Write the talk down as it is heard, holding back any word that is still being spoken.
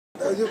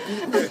Well, you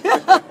beat me.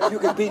 You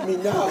can beat me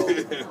now,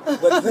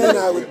 but then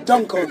I would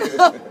dunk on you.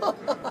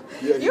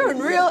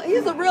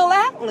 He's a real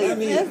athlete,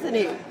 isn't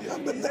he?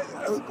 But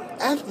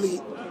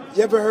athlete.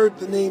 You ever heard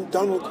the name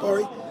Donald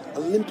Corey,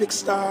 Olympic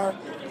star?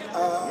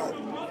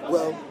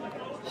 Well,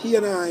 he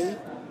and I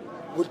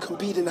would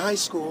compete in high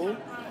school,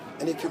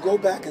 and if you go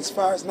back as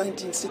far as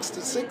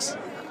 1966,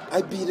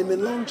 I beat him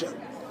in long jump.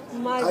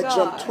 I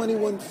jumped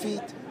 21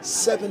 feet,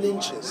 7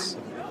 inches.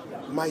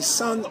 My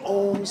son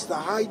owns the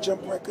high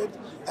jump record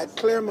at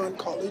Claremont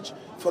College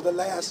for the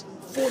last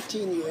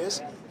 14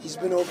 years. He's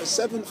been over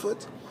 7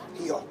 foot.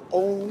 He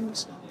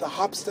owns the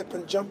hop, step,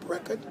 and jump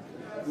record.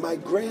 My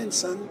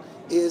grandson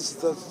is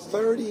the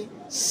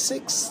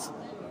 36th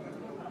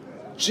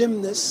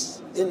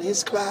gymnast in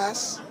his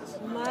class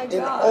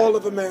in all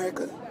of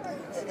America.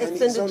 And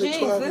It's in he's the only genes,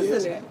 12 years.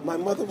 isn't it? My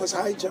mother was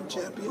high jump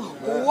champion.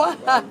 Wow.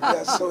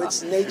 Yeah, so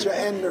it's nature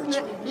and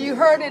nurture. You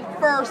heard it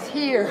first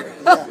here.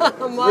 Yeah.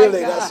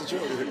 Really, God. that's the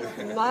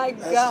truth. My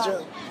That's God. the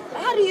truth.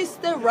 How do you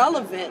stay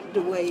relevant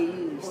the way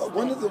you Well,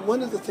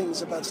 one of the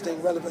things about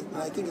staying relevant,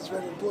 and I think it's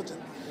very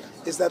important,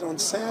 is that on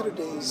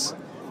Saturdays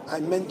I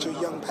mentor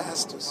young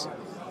pastors,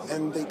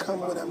 and they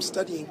come when I'm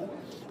studying,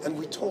 and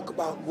we talk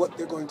about what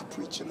they're going to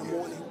preach in the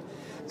morning.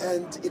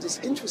 And it is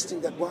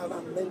interesting that while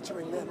I'm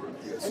mentoring them,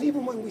 and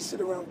even when we sit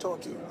around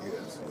talking,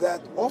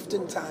 that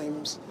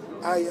oftentimes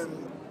I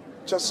am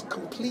just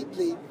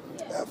completely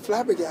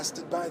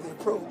flabbergasted by the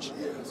approach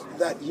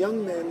that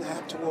young men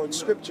have towards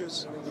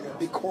scriptures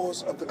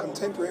because of the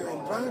contemporary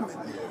environment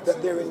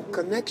that they're in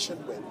connection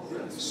with.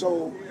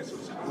 So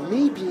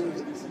me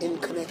being in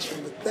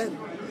connection with them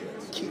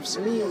keeps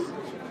me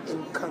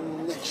in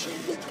connection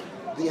with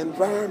the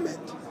environment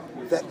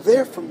that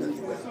they're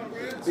familiar with.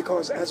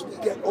 Because as we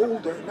get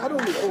older, not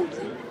only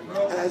older,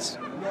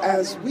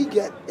 as we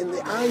get in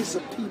the eyes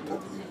of people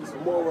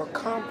more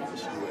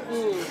accomplished,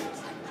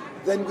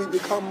 then we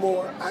become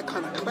more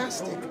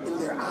iconoclastic in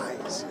their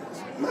eyes.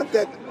 Not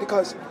that,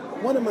 because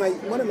one of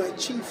my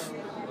chief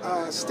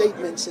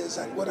statements is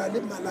that what I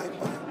live my life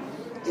by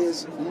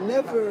is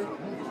never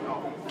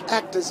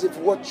act as if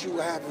what you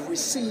have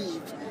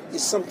received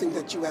is something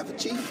that you have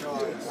achieved.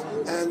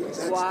 And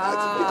that's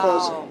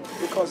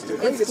because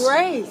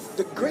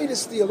the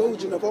greatest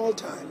theologian of all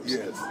times,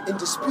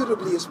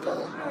 indisputably, is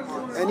Paul.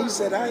 And he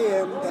said, I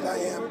am that I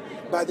am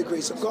by the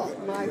grace of God.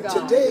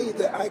 Today,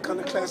 the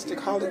iconoclastic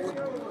Hollywood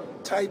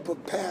type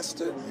of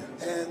pastor,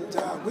 and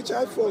which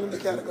I fall in the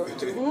category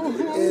too,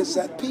 is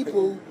that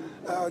people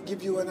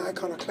give you an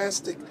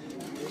iconoclastic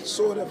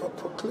sort of a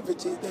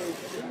proclivity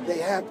they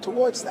have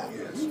towards that.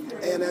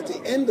 And at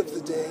the end of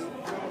the day,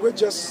 we're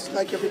just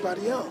like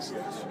everybody else.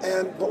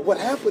 But what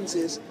happens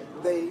is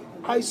they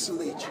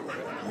isolate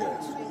you.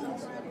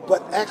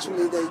 But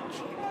actually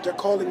they're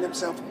calling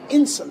themselves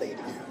insulated.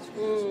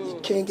 You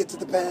can't get to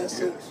the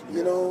pastor,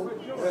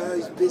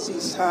 he's busy,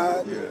 he's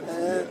tired,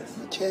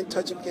 you can't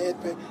touch him,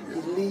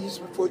 he leaves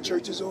before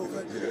church is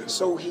over,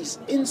 so he's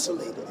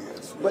insulated.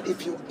 But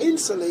if you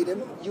insulate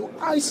him, you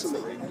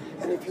isolate him.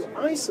 And if you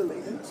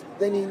isolate him,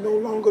 then he no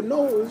longer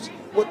knows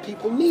what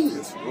people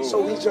need.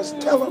 So he just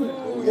tell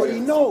them what he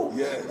knows.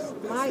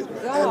 My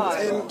God.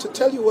 And to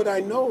tell you what I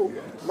know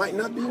might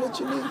not be what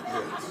you need.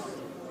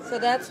 So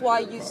that's why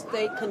you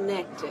stay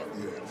connected.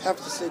 Have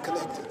to stay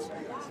connected.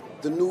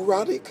 The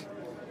neurotic,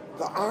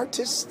 the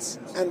artists,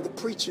 and the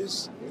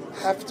preachers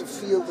have to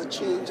feel the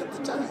change of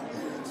the time.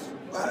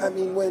 I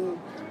mean,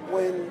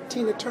 when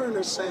Tina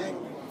Turner sang,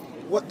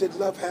 "What Did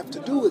Love Have to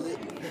Do with It?"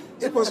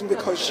 It wasn't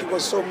because she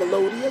was so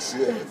melodious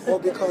or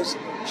because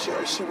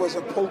she was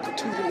a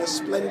pulchritudinous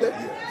splendor.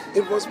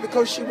 It was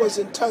because she was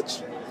in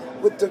touch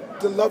with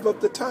the love of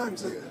the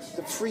times,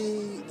 the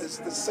free,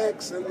 the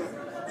sex,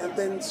 and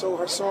then so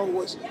her song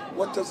was,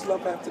 "What Does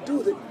Love Have to Do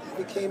with It?"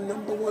 became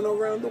 #1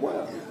 around the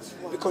world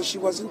because she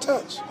was in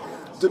touch.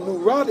 The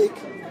neurotic,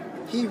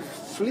 he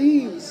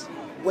flees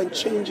when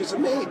changes are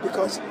made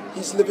because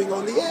he's living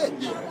on the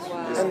edge.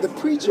 And the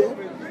preacher,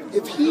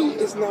 if he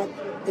is not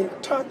in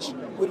touch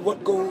with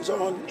what goes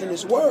on in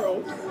his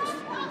world,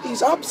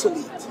 he's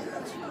obsolete.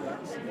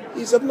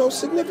 He's of no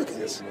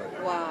significance.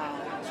 Wow.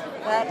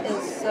 That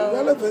is so...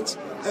 Relevance.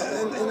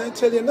 And I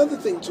tell you another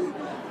thing too,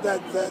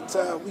 that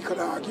we could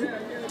argue,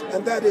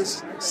 and that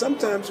is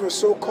sometimes we're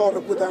so caught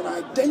up with our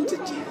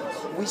identity,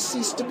 we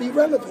cease to be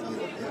relevant.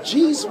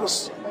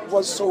 Jesus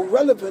was so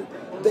relevant,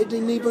 they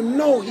didn't even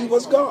know he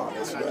was God.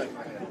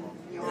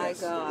 My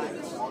God.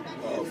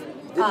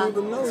 Didn't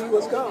even know he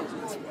was God.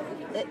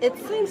 It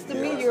seems to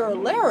me you're a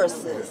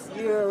lyricist.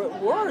 Your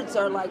words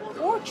are like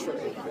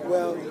poetry.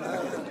 Well,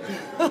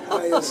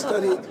 I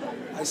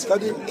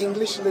studied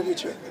English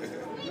literature,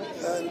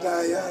 and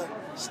I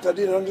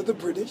studied under the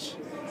British,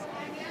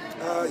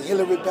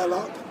 Hilary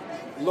Belloc,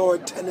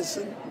 Lord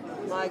Tennyson.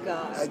 My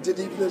God. I did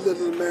even a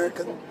little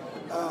American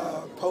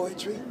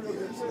poetry,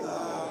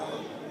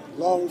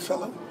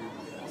 Longfellow.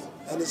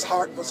 And his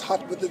heart was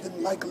hot within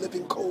him like a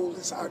living coal.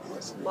 His heart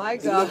was. My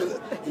God.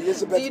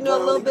 Elizabeth Do you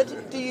know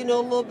Browning. Do you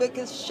know a little bit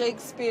of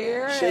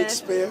Shakespeare?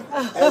 Shakespeare,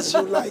 As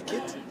You Like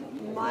It.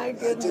 My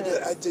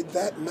goodness. I did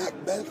that,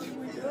 Macbeth.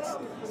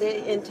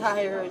 the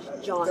entire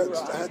genre.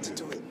 I had to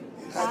do it.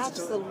 Had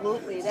to do it.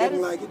 Absolutely.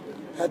 Didn't like it.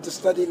 Had to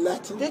study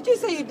Latin. Did you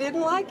say you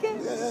didn't like it?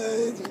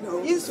 You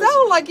know. You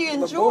sound like you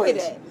the enjoyed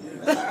boys.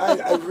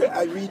 it.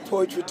 I read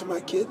poetry to my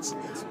kids.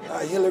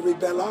 Hilary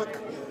Belloc.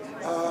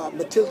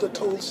 Matilda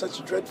told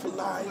such dreadful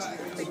lies,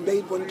 it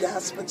made one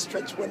gasp and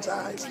stretch one's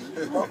eyes.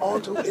 Her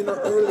aunt, who in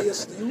her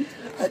earliest youth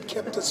had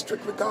kept a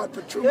strict regard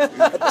for truth,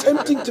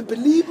 attempting to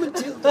believe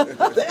Matilda,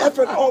 the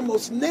effort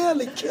almost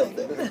nearly killed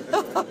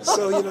her.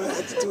 So, you know, I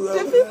had to do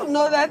that. Do people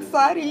know that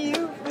side of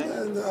you?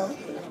 And,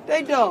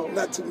 they don't.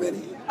 not too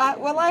many.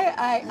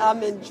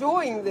 I'm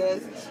enjoying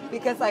this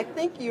because I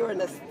think you're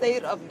in a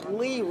state of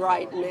glee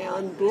right now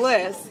and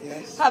bliss,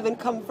 Yes. having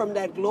come from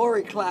that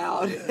glory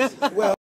cloud. Well.